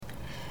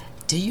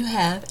Do you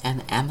have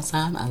an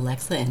Amazon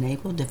Alexa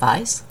enabled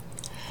device?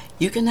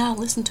 You can now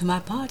listen to my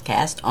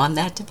podcast on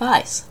that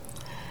device.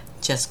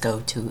 Just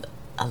go to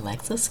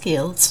Alexa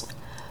Skills,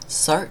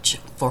 search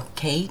for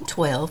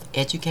K-12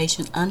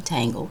 Education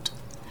Untangled,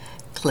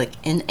 click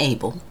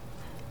Enable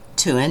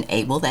to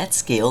enable that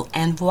skill,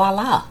 and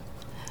voila!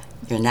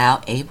 You're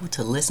now able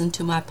to listen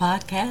to my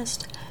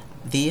podcast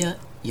via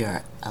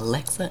your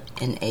Alexa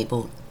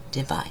enabled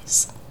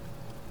device.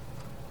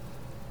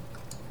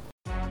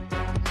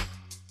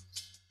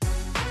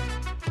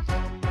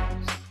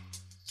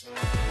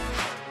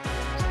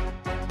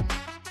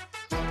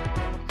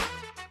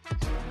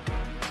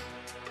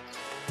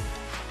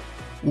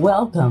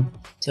 Welcome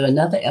to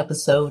another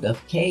episode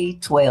of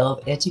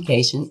K-12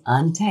 Education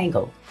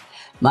Untangled.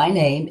 My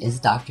name is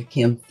Dr.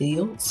 Kim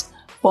Fields,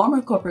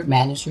 former corporate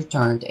manager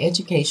turned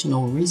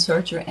educational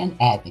researcher and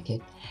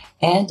advocate,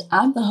 and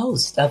I'm the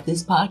host of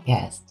this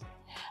podcast.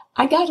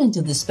 I got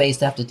into this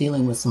space after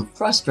dealing with some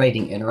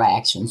frustrating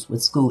interactions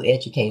with school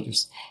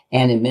educators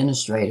and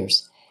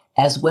administrators,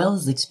 as well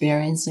as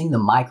experiencing the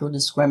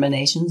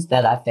micro-discriminations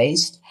that I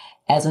faced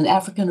as an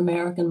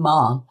African-American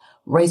mom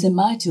raising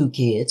my two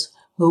kids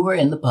who were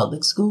in the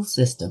public school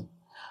system.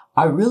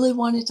 I really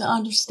wanted to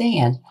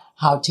understand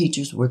how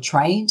teachers were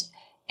trained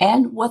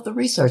and what the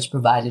research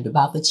provided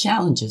about the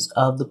challenges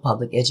of the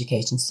public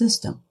education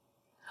system.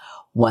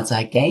 Once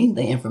I gained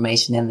the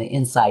information and the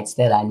insights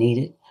that I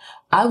needed,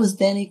 I was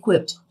then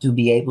equipped to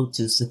be able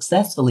to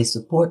successfully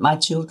support my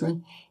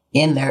children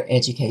in their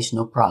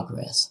educational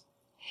progress.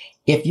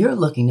 If you're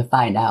looking to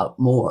find out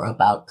more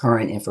about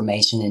current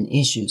information and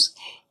issues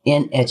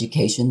in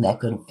education that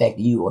could affect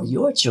you or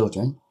your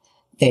children,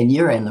 then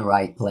you're in the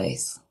right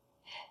place.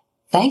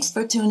 Thanks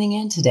for tuning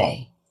in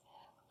today.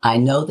 I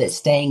know that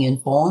staying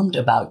informed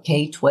about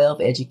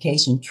K-12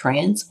 education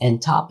trends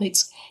and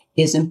topics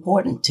is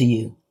important to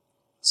you,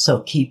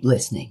 so keep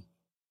listening.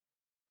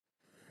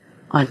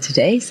 On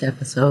today's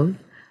episode,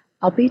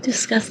 I'll be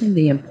discussing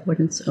the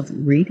importance of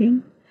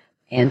reading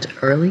and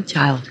early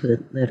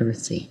childhood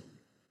literacy.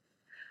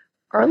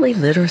 Early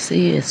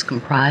literacy is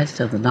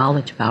comprised of the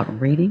knowledge about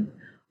reading,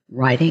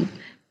 writing,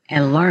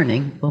 and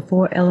learning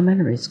before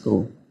elementary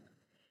school.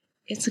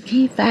 It's a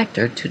key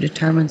factor to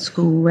determine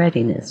school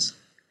readiness.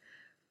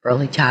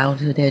 Early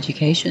childhood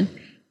education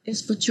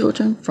is for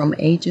children from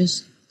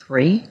ages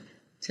 3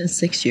 to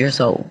 6 years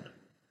old.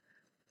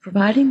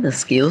 Providing the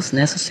skills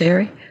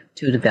necessary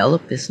to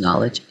develop this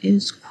knowledge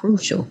is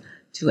crucial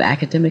to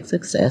academic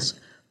success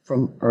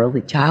from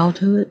early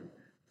childhood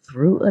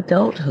through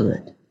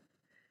adulthood.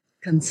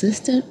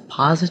 Consistent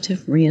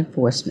positive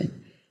reinforcement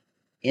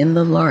in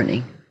the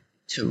learning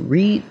to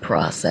read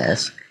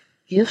process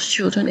gives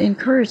children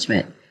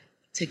encouragement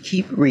to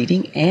keep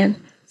reading and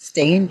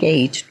stay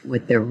engaged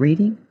with their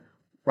reading,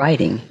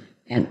 writing,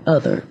 and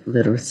other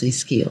literacy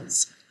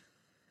skills.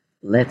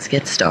 Let's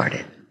get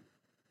started.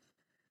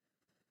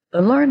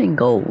 The learning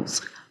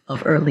goals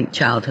of early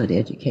childhood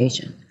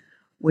education,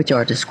 which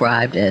are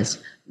described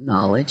as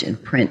knowledge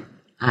and print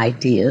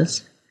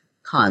ideas,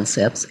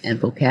 concepts and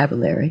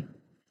vocabulary,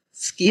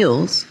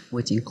 skills,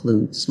 which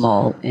include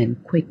small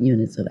and quick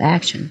units of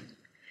action,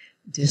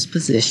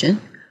 disposition,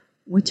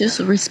 which is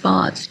a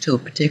response to a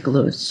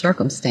particular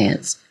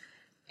circumstance,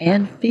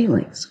 and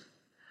feelings.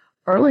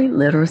 Early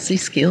literacy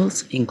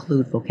skills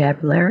include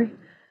vocabulary,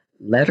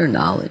 letter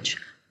knowledge,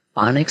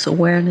 phonics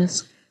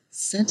awareness,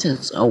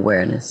 sentence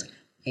awareness,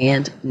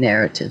 and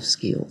narrative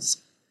skills.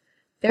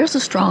 There's a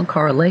strong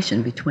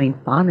correlation between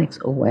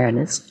phonics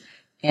awareness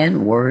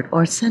and word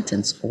or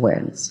sentence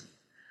awareness.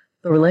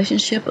 The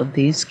relationship of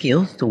these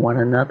skills to one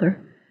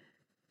another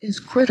is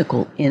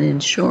critical in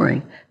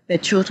ensuring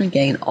that children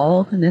gain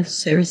all the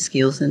necessary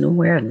skills and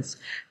awareness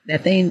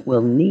that they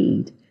will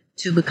need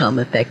to become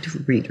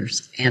effective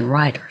readers and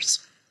writers.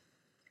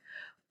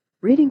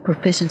 Reading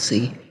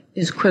proficiency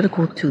is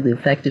critical to the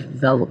effective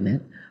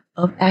development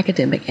of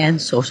academic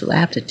and social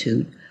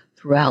aptitude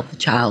throughout the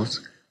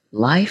child's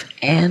life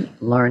and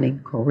learning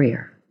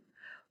career.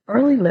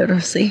 Early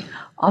literacy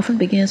often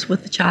begins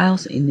with the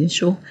child's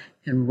initial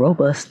and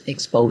robust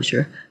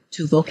exposure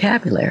to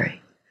vocabulary.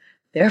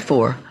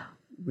 Therefore,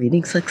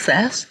 reading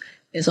success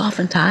is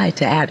often tied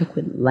to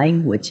adequate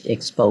language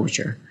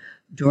exposure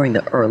during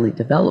the early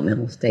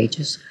developmental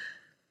stages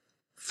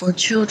for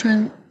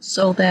children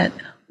so that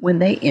when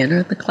they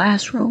enter the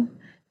classroom,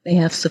 they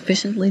have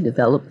sufficiently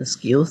developed the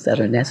skills that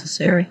are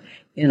necessary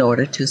in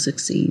order to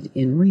succeed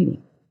in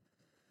reading.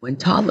 When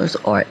toddlers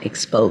are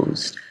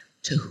exposed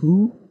to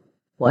who,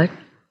 what,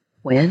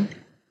 when,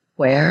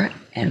 where,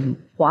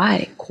 and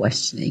why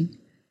questioning,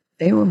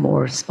 they were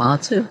more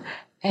responsive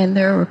and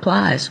their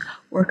replies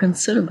were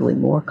considerably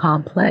more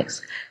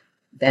complex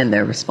than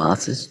their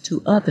responses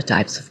to other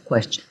types of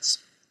questions.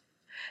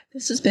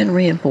 This has been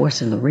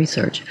reinforced in the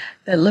research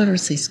that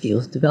literacy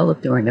skills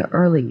developed during the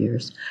early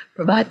years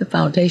provide the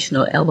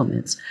foundational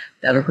elements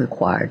that are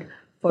required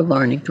for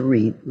learning to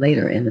read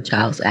later in the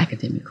child's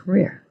academic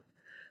career.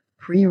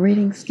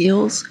 Pre-reading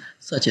skills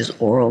such as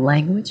oral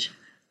language,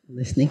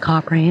 listening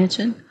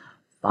comprehension,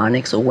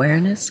 phonics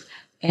awareness,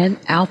 and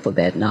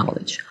alphabet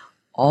knowledge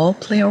all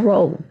play a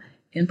role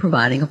in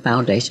providing a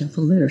foundation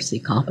for literacy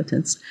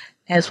competence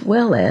as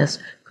well as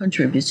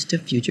contributes to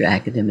future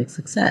academic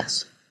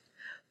success.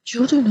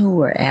 Children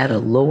who are at a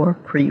lower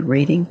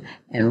pre-reading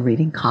and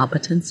reading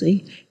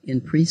competency in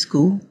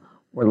preschool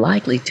were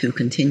likely to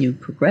continue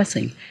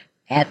progressing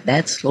at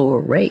that slower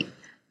rate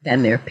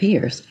than their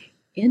peers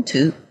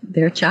into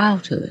their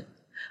childhood.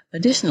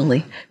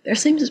 Additionally, there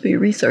seems to be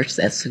research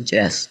that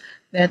suggests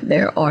that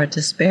there are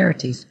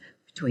disparities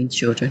between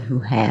children who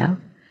have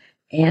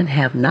and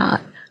have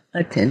not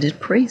attended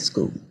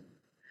preschool.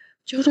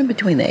 Children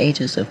between the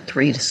ages of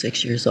 3 to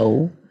 6 years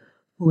old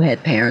who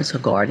had parents or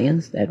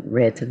guardians that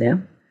read to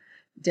them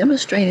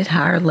demonstrated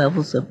higher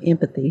levels of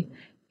empathy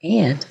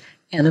and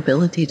an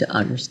ability to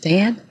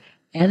understand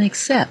and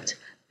accept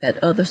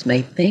that others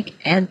may think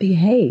and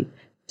behave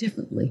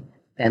differently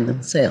than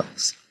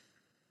themselves.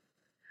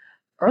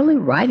 Early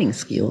writing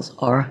skills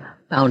are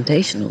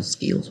foundational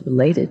skills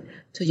related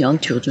to young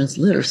children's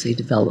literacy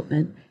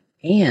development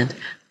and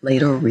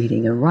later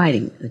reading and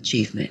writing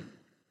achievement.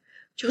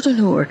 Children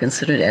who are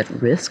considered at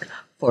risk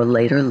for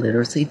later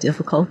literacy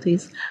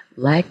difficulties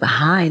lag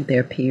behind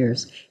their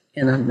peers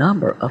in a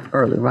number of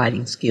early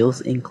writing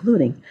skills,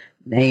 including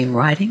name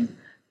writing,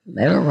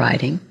 letter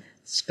writing,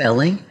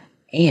 spelling,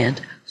 and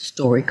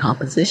story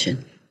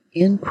composition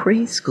in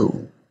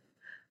preschool.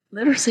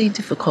 Literacy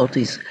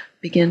difficulties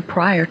begin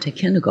prior to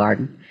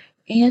kindergarten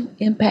and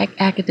impact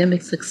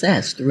academic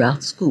success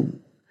throughout school.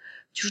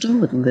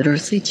 Children with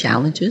literacy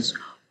challenges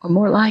are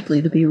more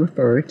likely to be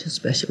referred to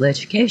special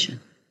education.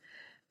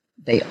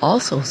 They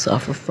also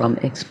suffer from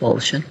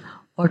expulsion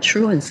or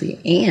truancy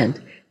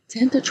and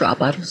tend to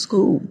drop out of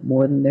school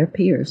more than their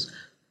peers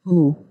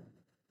who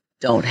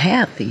don't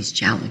have these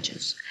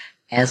challenges.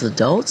 As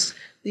adults,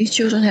 these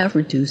children have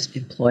reduced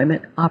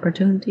employment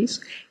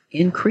opportunities,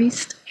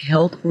 increased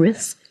health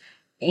risks,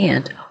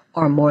 and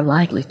are more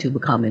likely to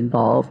become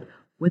involved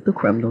with the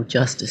criminal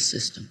justice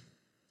system.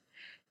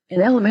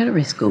 In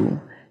elementary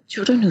school,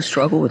 children who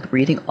struggle with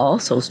reading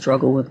also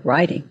struggle with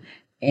writing,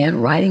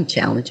 and writing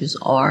challenges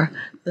are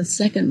the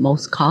second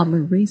most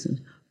common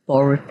reason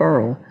for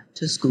referral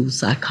to school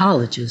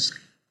psychologists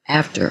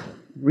after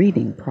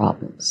reading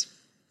problems.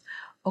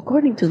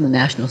 According to the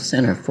National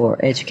Center for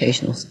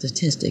Educational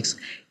Statistics,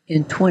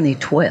 in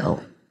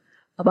 2012,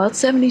 about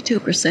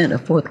 72%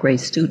 of fourth grade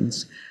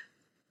students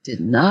did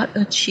not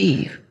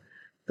achieve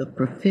the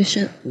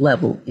proficient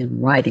level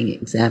in writing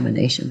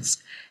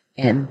examinations,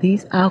 and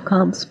these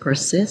outcomes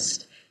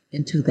persist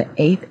into the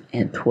 8th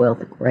and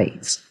 12th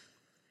grades.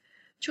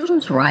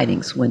 Children's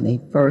writings when they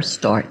first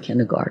start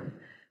kindergarten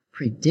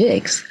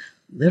predicts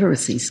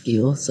literacy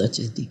skills such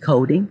as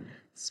decoding,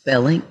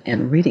 spelling,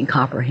 and reading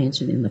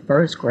comprehension in the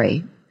first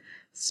grade,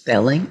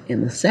 spelling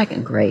in the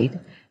second grade,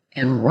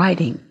 and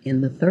writing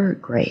in the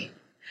third grade.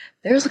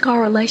 There's a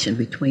correlation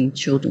between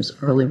children's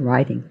early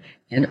writing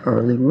and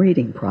early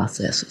reading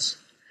processes.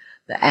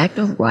 The act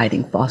of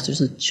writing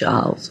fosters a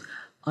child's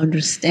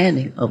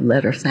understanding of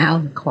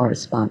letter-sound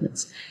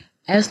correspondence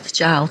as the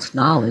child's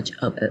knowledge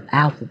of the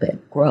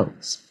alphabet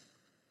grows.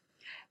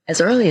 As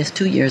early as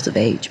 2 years of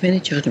age, many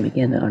children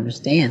begin to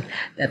understand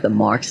that the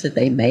marks that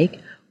they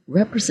make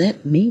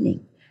represent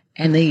meaning,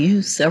 and they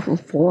use several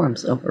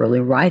forms of early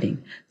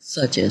writing,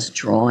 such as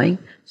drawing,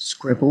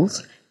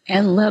 scribbles,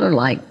 and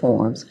letter-like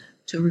forms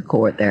to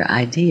record their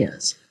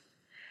ideas.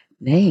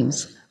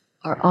 Names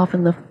are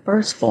often the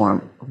first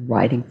form of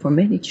writing for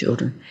many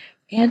children,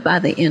 and by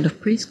the end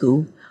of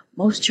preschool,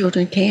 most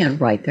children can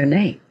write their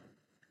name.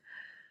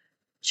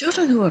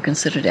 Children who are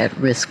considered at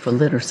risk for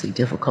literacy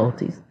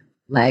difficulties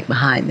lag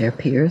behind their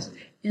peers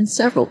in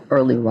several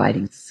early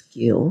writing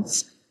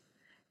skills.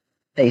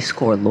 They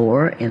score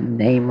lower in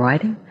name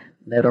writing,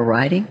 letter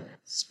writing,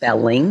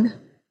 spelling,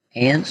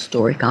 and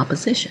story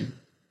composition.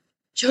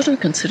 Children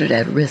considered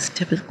at risk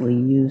typically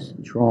use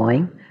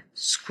drawing,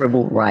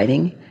 scribble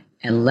writing,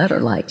 and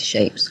letter-like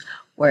shapes,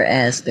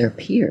 whereas their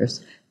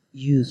peers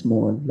use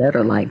more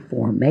letter-like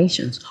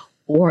formations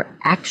or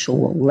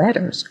actual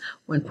letters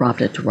when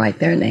prompted to write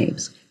their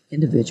names,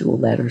 individual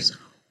letters,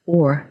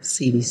 or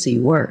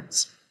CVC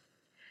words.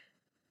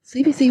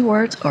 CVC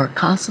words are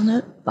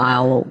consonant,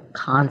 vowel,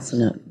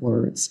 consonant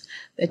words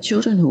that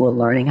children who are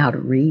learning how to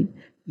read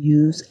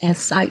use as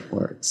sight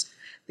words.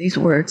 These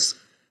words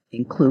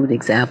include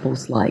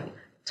examples like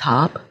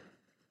top,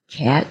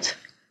 cat,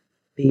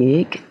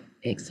 big,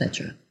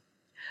 etc.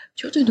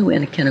 Children who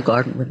enter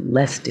kindergarten with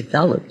less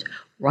developed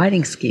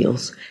writing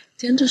skills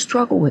tend to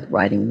struggle with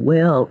writing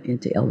well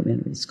into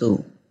elementary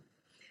school.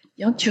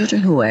 Young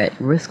children who are at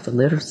risk for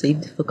literacy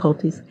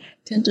difficulties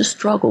tend to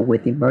struggle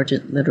with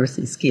emergent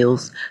literacy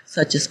skills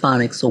such as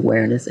phonics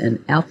awareness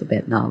and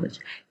alphabet knowledge,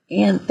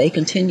 and they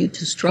continue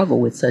to struggle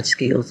with such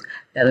skills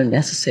that are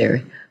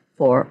necessary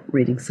for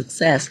reading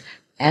success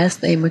as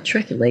they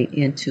matriculate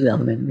into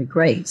elementary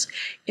grades.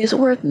 It's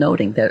worth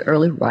noting that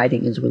early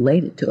writing is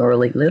related to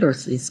early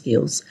literacy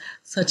skills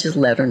such as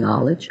letter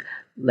knowledge,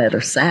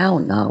 letter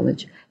sound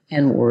knowledge,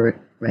 and word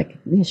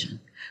recognition.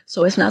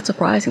 So it's not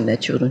surprising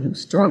that children who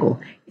struggle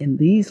in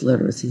these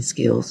literacy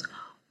skills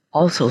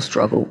also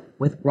struggle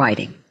with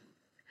writing.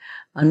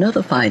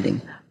 Another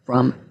finding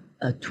from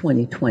a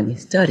 2020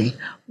 study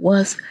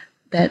was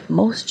that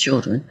most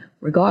children,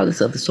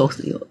 regardless of the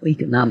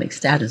socioeconomic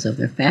status of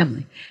their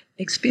family,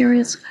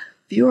 experience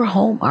fewer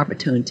home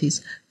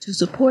opportunities to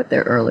support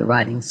their early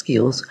writing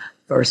skills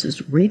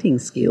versus reading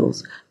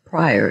skills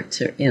prior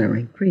to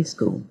entering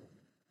preschool.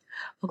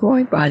 A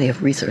growing body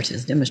of research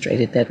has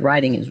demonstrated that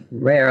writing is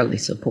rarely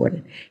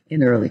supported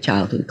in early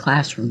childhood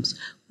classrooms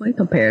when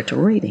compared to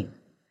reading.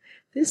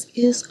 This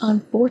is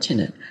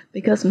unfortunate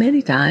because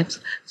many times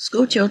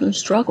school children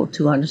struggle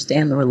to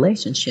understand the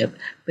relationship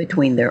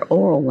between their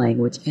oral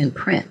language and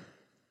print.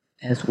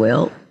 As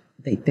well,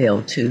 they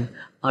fail to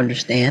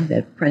understand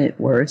that printed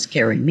words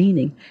carry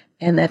meaning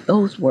and that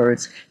those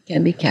words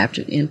can be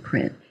captured in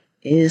print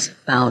is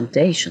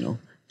foundational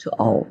to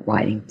all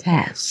writing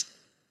tasks.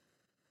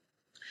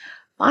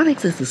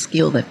 Phonics is a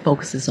skill that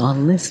focuses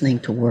on listening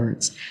to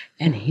words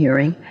and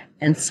hearing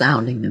and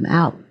sounding them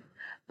out.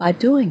 By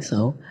doing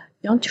so,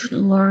 young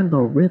children learn the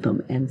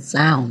rhythm and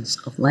sounds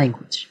of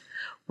language.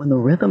 When the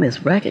rhythm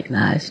is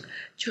recognized,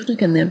 children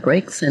can then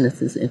break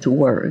sentences into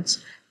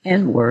words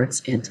and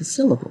words into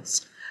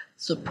syllables.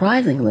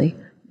 Surprisingly,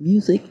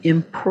 music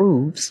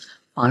improves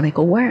phonic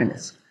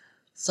awareness.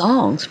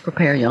 Songs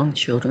prepare young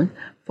children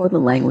for the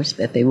language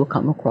that they will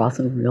come across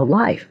in real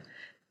life.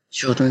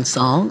 Children's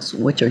songs,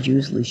 which are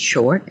usually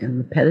short and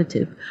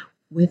repetitive,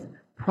 with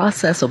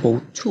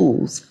processable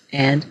tools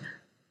and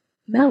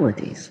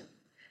melodies.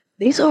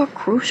 These are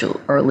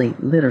crucial early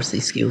literacy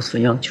skills for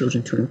young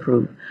children to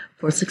improve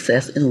for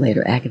success in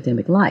later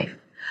academic life.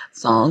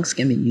 Songs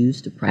can be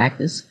used to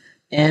practice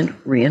and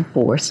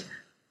reinforce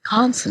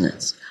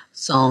consonants.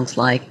 Songs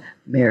like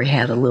Mary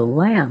Had a Little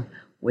Lamb,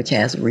 which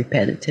has a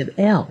repetitive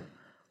L,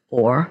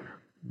 or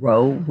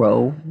Row,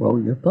 Row, Row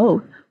Your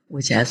Boat,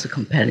 which has a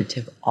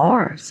competitive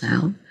R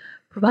sound,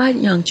 provide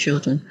young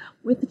children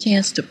with the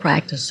chance to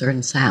practice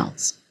certain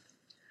sounds.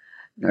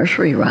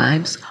 Nursery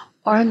rhymes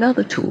are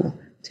another tool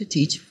to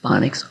teach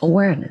phonics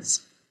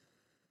awareness.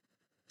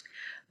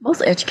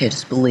 Most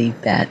educators believe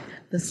that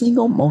the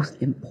single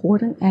most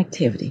important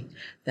activity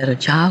that a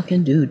child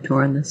can do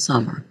during the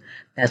summer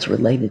that's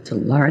related to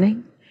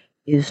learning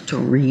is to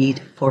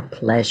read for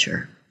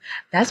pleasure.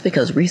 That's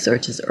because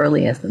research as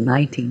early as the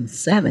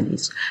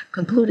 1970s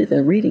concluded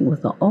that reading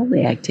was the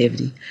only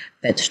activity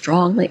that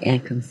strongly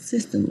and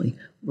consistently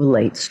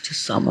relates to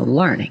summer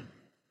learning.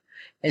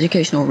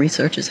 Educational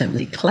researchers have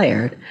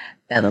declared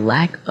that a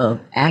lack of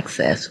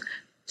access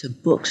to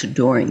books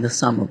during the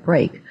summer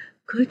break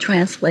could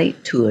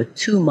translate to a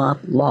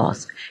 2-month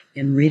loss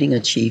in reading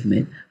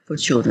achievement for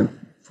children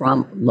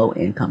from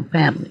low-income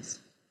families.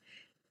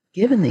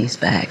 Given these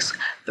facts,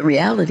 the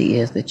reality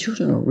is that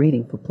children are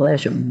reading for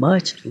pleasure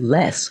much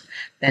less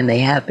than they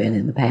have been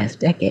in the past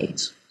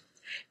decades.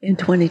 In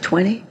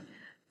 2020,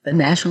 the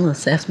National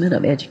Assessment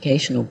of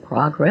Educational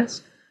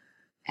Progress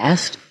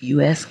asked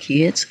U.S.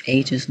 kids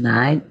ages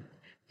 9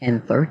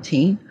 and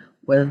 13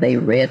 whether they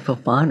read for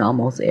fun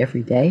almost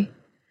every day,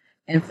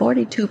 and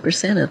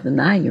 42% of the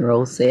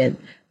 9-year-olds said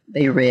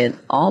they read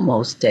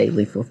almost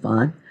daily for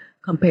fun,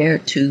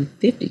 compared to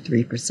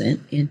 53%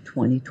 in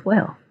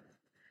 2012.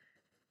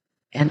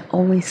 And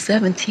only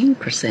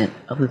 17%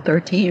 of the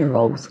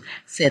 13-year-olds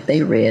said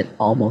they read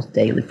almost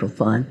daily for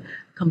fun,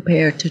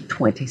 compared to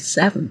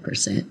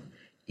 27%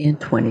 in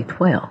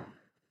 2012.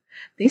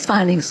 These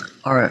findings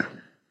are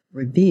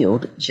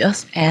revealed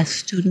just as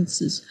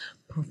students'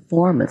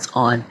 performance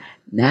on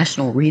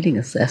National Reading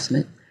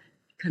Assessment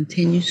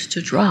continues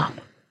to drop.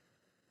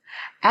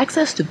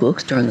 Access to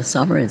books during the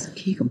summer is a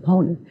key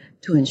component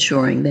to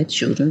ensuring that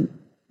children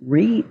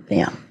read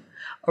them.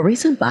 A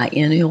recent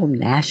biennial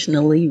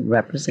nationally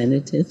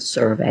representative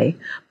survey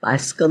by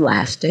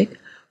Scholastic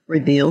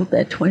revealed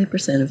that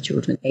 20% of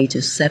children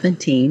ages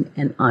 17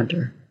 and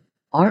under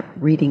aren't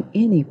reading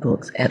any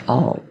books at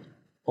all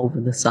over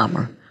the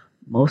summer,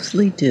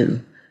 mostly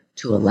due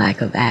to a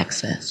lack of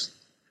access.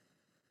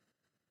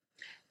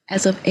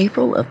 As of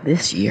April of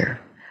this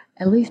year,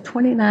 at least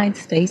 29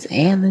 states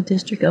and the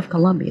District of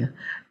Columbia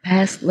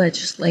passed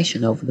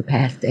legislation over the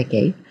past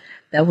decade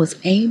that was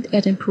aimed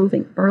at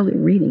improving early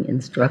reading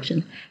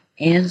instruction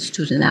and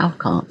student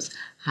outcomes.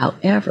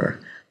 However,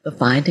 the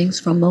findings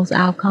from those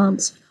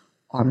outcomes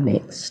are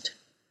mixed.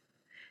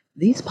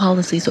 These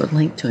policies are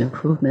linked to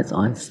improvements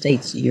on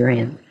states'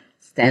 year-end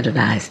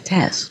standardized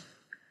tests,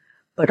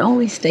 but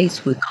only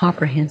states with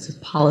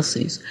comprehensive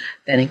policies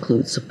that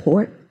include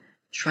support,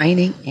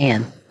 training,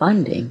 and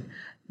funding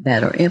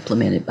that are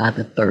implemented by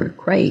the third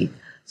grade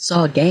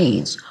saw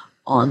gains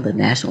on the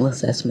National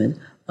Assessment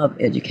of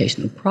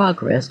Educational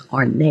Progress,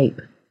 or NAEP,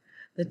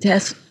 the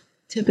test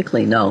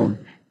typically known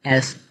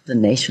as the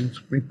nation's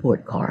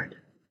report card.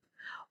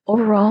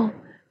 Overall,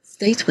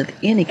 states with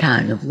any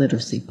kind of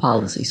literacy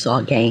policy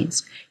saw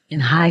gains in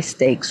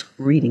high-stakes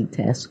reading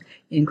tests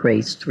in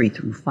grades 3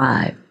 through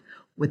 5,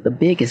 with the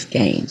biggest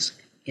gains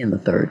in the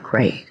third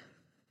grade.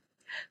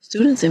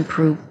 Students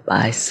improved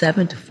by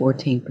 7 to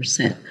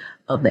 14%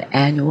 of the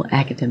annual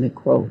academic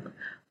growth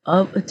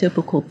of a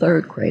typical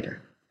third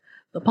grader.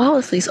 The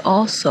policies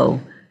also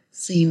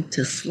seem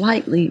to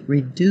slightly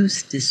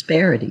reduce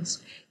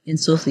disparities in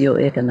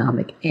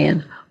socioeconomic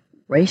and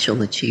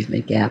racial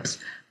achievement gaps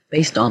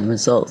based on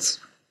results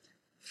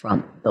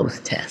from those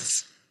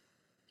tests.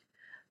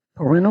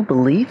 Parental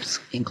beliefs,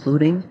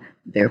 including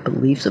their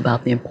beliefs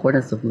about the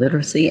importance of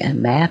literacy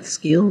and math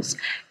skills,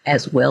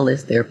 as well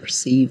as their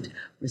perceived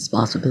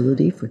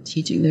responsibility for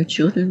teaching their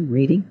children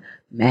reading,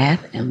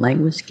 math, and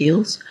language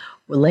skills,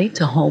 relate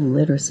to home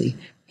literacy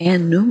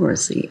and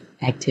numeracy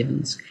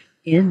activities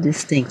in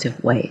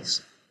distinctive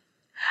ways.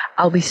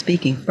 I'll be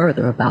speaking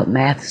further about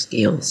math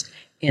skills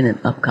in an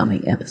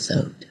upcoming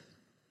episode.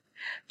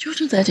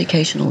 Children's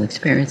educational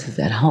experiences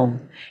at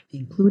home,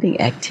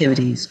 including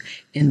activities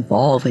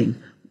involving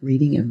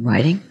reading and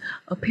writing,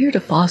 appear to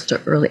foster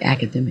early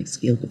academic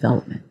skill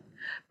development.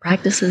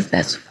 Practices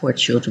that support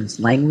children's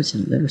language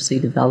and literacy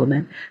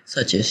development,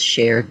 such as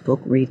shared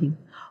book reading,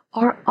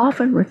 are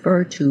often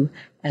referred to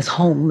as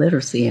home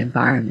literacy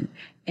environment,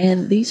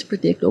 and these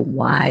predict a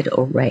wide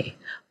array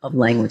of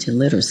language and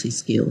literacy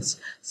skills,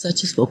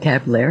 such as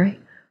vocabulary,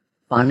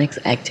 phonics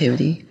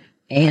activity,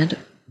 and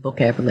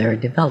vocabulary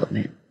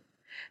development.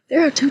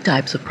 There are two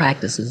types of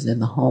practices in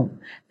the home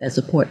that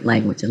support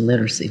language and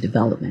literacy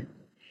development: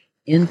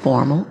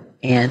 informal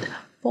and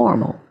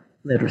formal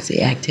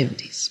literacy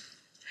activities.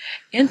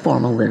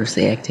 Informal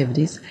literacy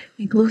activities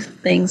include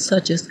things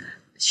such as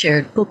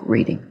shared book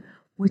reading,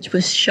 which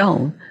was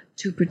shown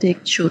to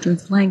predict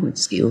children's language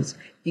skills,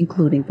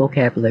 including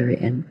vocabulary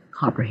and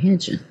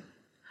comprehension.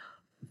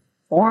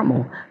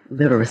 Formal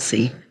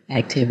literacy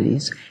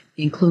activities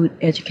include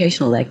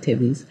educational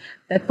activities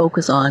that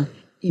focus on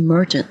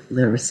emergent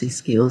literacy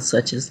skills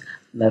such as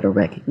letter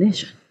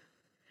recognition.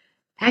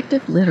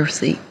 Active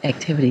literacy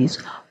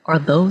activities are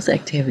those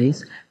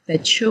activities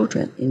that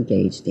children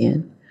engaged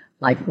in,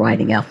 like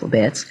writing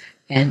alphabets,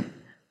 and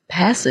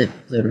passive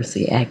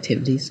literacy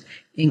activities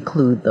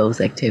include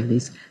those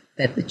activities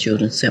that the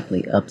children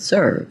simply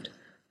observed,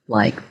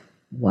 like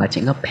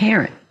watching a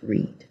parent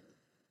read.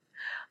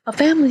 A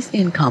family's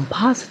income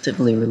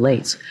positively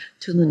relates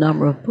to the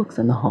number of books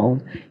in the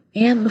home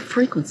and the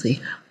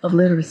frequency of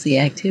literacy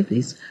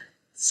activities,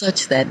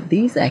 such that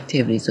these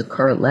activities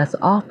occur less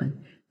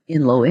often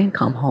in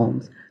low-income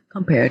homes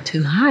compared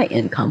to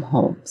high-income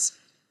homes.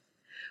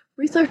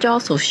 Research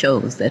also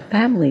shows that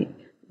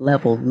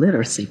family-level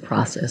literacy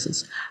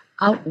processes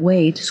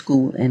outweighed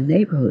school and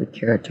neighborhood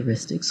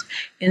characteristics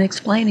in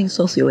explaining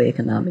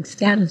socioeconomic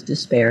status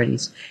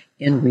disparities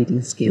in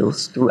reading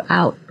skills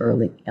throughout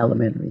early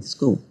elementary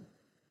school.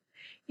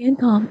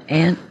 Income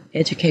and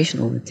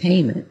educational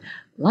attainment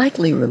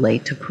likely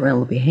relate to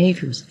parental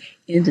behaviors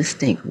in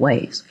distinct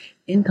ways.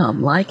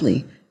 Income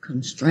likely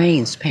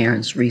constrains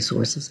parents'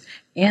 resources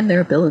and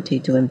their ability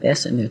to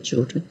invest in their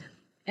children,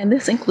 and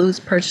this includes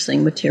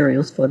purchasing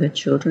materials for their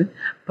children,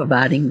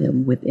 providing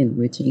them with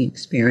enriching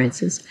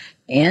experiences,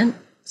 and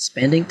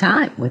spending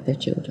time with their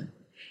children.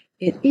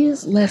 It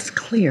is less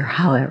clear,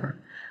 however,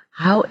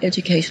 how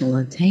educational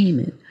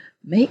attainment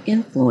may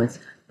influence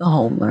the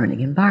home learning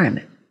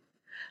environment.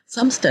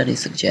 Some studies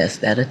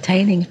suggest that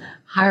attaining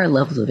higher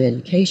levels of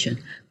education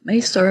may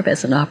serve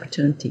as an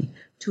opportunity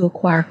to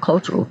acquire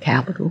cultural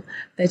capital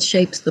that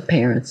shapes the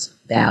parents'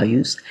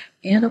 values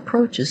and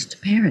approaches to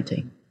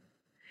parenting.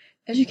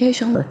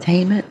 Educational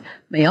attainment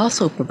may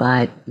also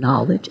provide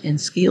knowledge and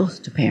skills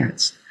to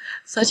parents,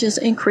 such as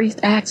increased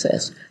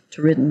access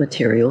to written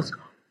materials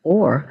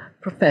or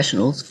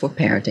professionals for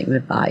parenting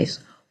advice,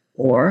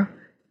 or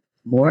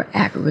more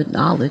accurate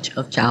knowledge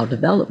of child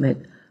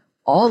development,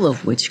 all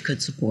of which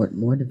could support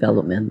more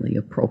developmentally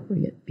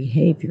appropriate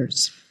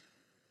behaviors.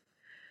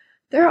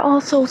 There are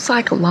also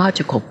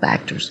psychological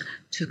factors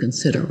to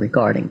consider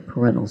regarding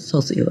parental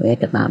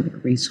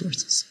socioeconomic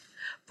resources.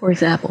 For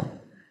example,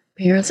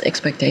 parents'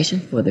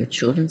 expectations for their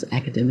children's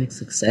academic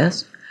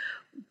success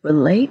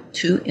relate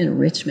to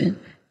enrichment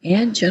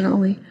and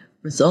generally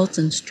results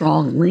in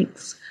strong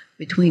links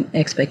between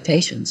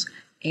expectations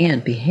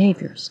and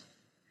behaviors.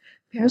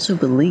 Parents who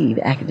believe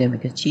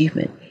academic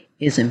achievement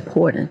is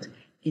important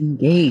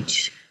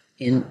engage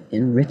in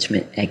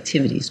enrichment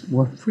activities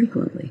more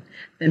frequently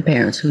than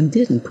parents who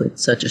didn't put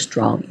such a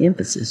strong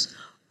emphasis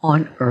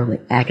on early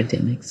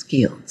academic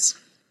skills.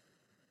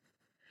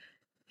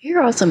 Here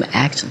are some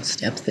action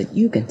steps that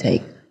you can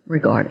take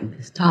regarding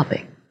this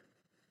topic.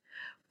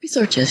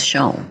 Research has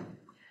shown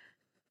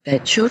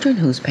that children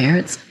whose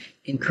parents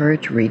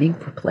encourage reading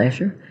for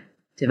pleasure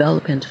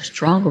develop into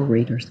stronger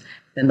readers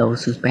than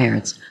those whose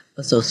parents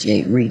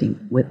associate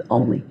reading with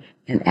only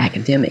an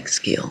academic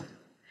skill.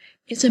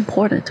 It's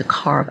important to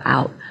carve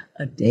out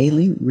a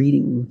daily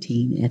reading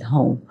routine at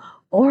home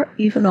or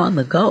even on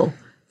the go,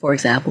 for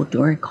example,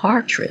 during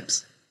car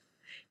trips.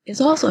 It's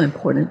also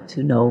important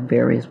to know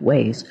various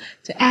ways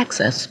to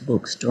access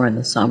books during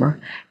the summer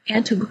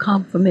and to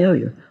become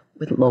familiar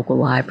with local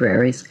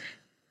libraries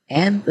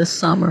and the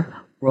summer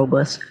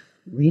robust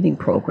reading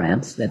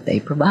programs that they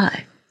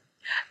provide.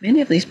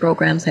 Many of these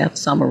programs have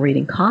summer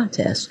reading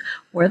contests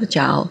where the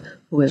child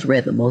who has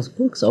read the most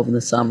books over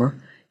the summer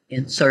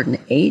in certain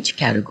age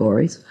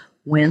categories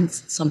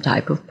wins some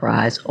type of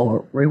prize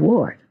or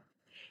reward.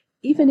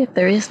 Even if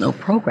there is no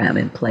program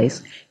in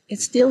place,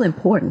 it's still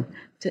important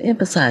to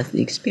emphasize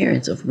the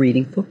experience of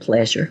reading for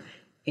pleasure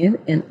in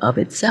and of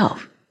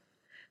itself.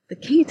 The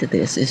key to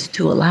this is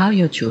to allow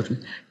your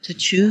children to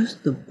choose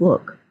the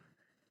book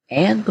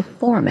and the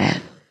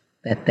format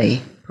that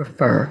they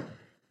prefer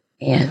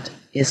and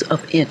is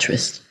of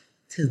interest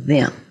to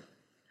them.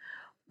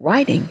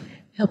 Writing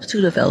helps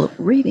to develop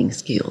reading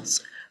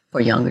skills.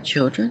 For younger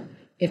children,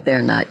 if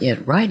they're not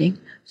yet writing,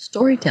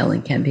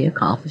 storytelling can be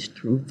accomplished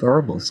through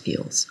verbal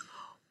skills.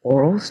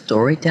 Oral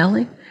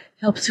storytelling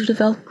helps to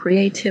develop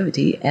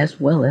creativity as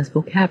well as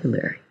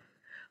vocabulary.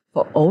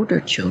 For older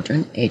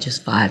children, ages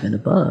 5 and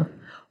above,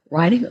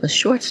 writing a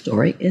short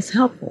story is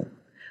helpful.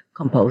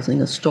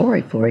 Composing a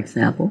story, for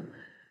example,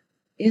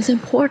 is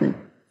important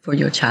for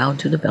your child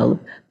to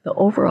develop the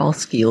overall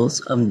skills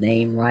of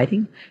name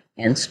writing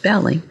and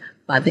spelling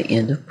by the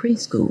end of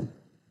preschool.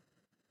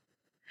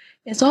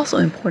 It's also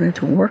important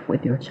to work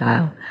with your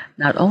child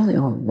not only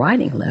on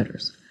writing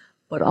letters,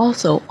 but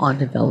also on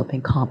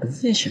developing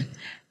composition,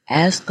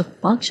 as the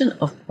function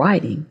of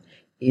writing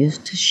is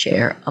to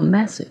share a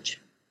message.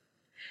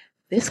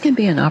 This can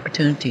be an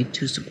opportunity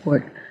to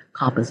support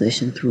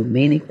composition through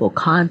meaningful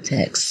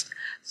contexts,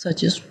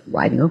 such as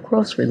writing a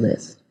grocery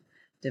list,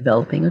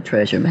 developing a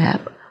treasure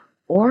map,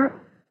 or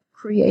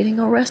creating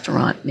a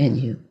restaurant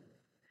menu.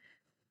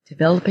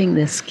 Developing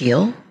this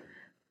skill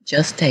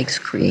just takes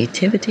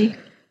creativity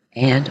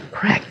and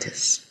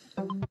practice.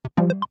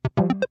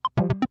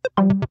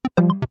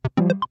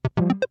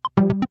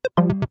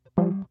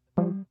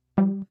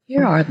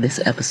 Here are this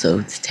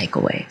episode's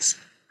takeaways.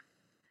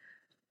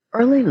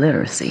 Early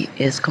literacy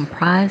is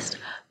comprised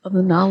of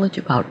the knowledge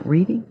about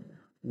reading,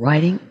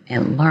 writing,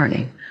 and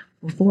learning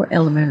before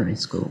elementary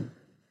school.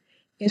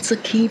 It's a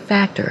key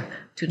factor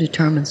to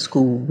determine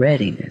school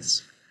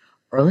readiness.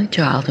 Early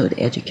childhood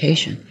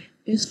education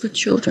is for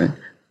children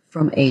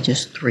from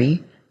ages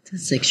 3 to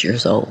 6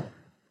 years old.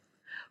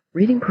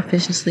 Reading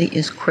proficiency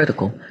is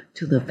critical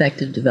to the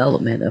effective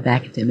development of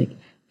academic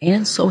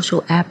and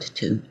social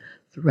aptitude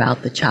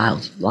throughout the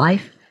child's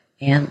life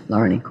and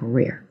learning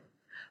career.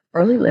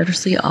 Early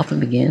literacy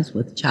often begins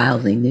with the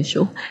child's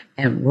initial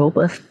and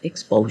robust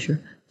exposure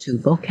to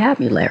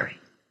vocabulary.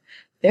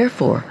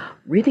 Therefore,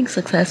 reading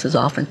success is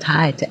often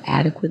tied to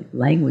adequate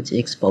language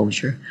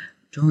exposure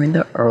during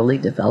the early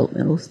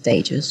developmental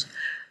stages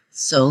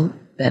so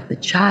that the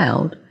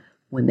child,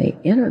 when they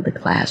enter the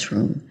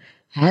classroom,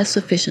 has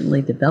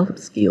sufficiently developed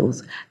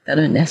skills that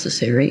are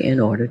necessary in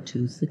order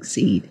to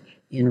succeed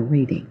in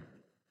reading.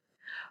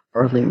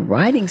 Early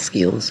writing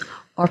skills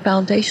are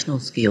foundational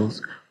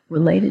skills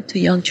related to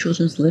young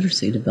children's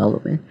literacy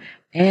development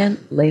and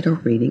later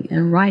reading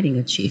and writing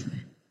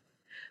achievement.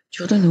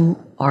 Children who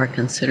are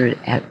considered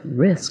at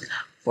risk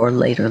for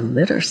later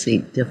literacy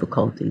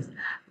difficulties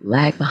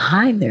lag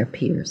behind their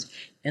peers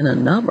in a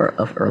number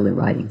of early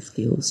writing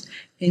skills,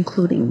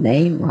 including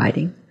name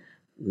writing,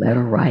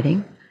 letter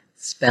writing,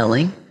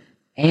 spelling,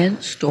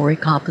 and story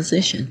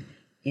composition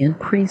in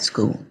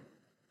preschool.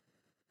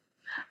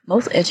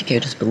 Most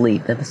educators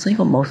believe that the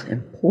single most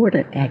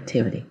important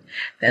activity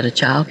that a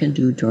child can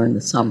do during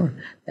the summer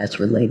that's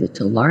related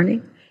to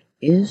learning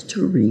is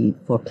to read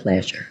for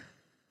pleasure.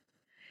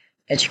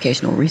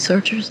 Educational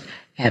researchers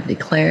have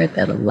declared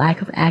that a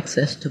lack of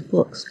access to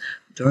books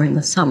during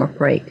the summer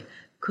break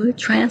could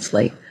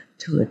translate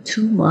to a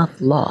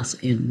 2-month loss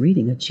in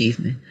reading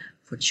achievement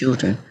for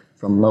children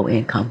from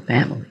low-income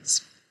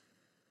families.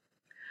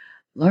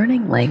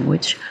 Learning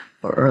language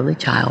for early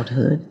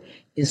childhood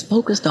is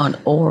focused on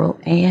oral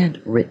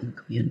and written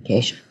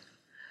communication.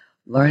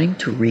 Learning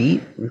to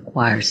read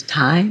requires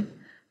time,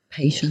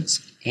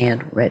 patience,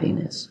 and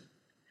readiness.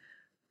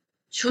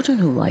 Children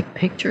who like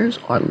pictures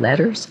or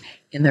letters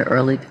in their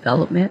early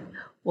development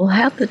will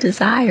have the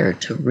desire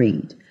to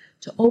read,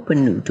 to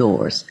open new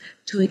doors,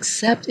 to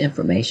accept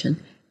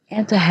information,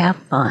 and to have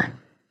fun.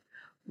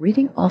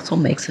 Reading also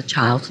makes a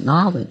child's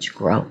knowledge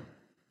grow.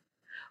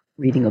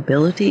 Reading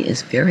ability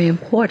is very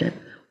important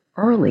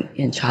early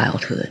in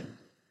childhood.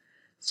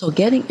 So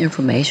getting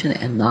information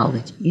and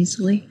knowledge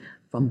easily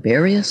from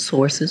various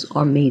sources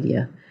or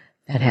media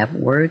that have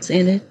words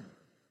in it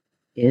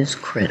is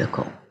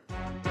critical.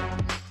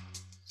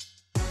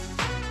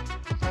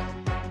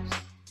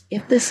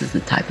 If this is the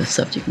type of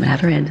subject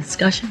matter and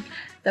discussion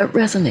that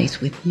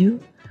resonates with you,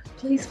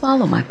 please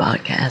follow my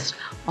podcast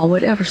on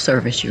whatever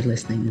service you're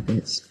listening to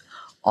this.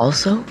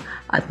 Also,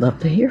 I'd love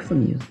to hear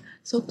from you,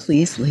 so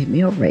please leave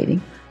me a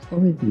rating or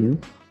review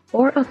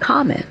or a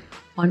comment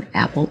on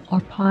Apple or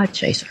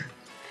Podchaser.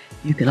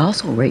 You can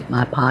also rate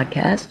my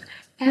podcast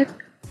at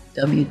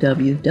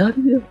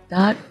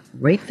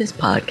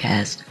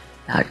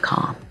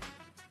www.ratethispodcast.com.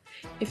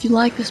 If you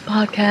like this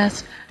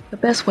podcast, the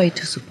best way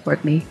to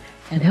support me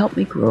and help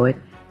me grow it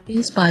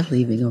is by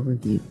leaving a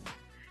review.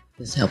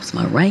 This helps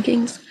my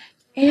rankings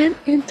and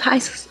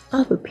entices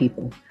other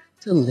people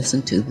to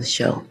listen to the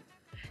show.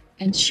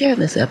 And share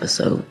this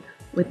episode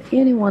with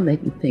anyone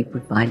that you think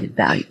would find it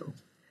valuable.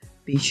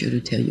 Be sure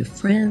to tell your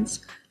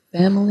friends,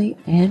 family,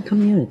 and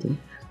community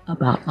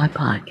about my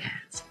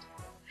podcast.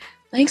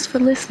 Thanks for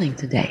listening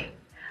today.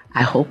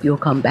 I hope you'll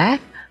come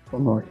back for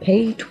more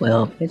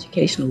K-12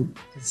 educational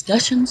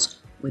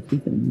discussions with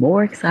even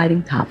more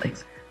exciting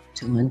topics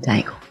to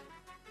untangle.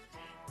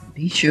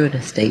 Be sure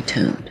to stay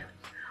tuned.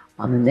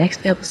 On the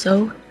next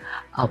episode,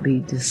 I'll be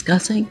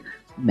discussing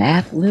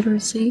math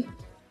literacy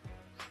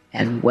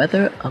and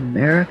whether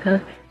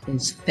America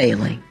is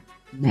failing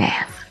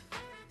math.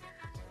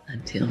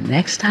 Until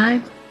next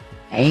time,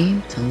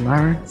 aim to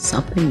learn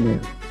something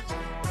new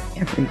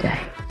every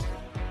day.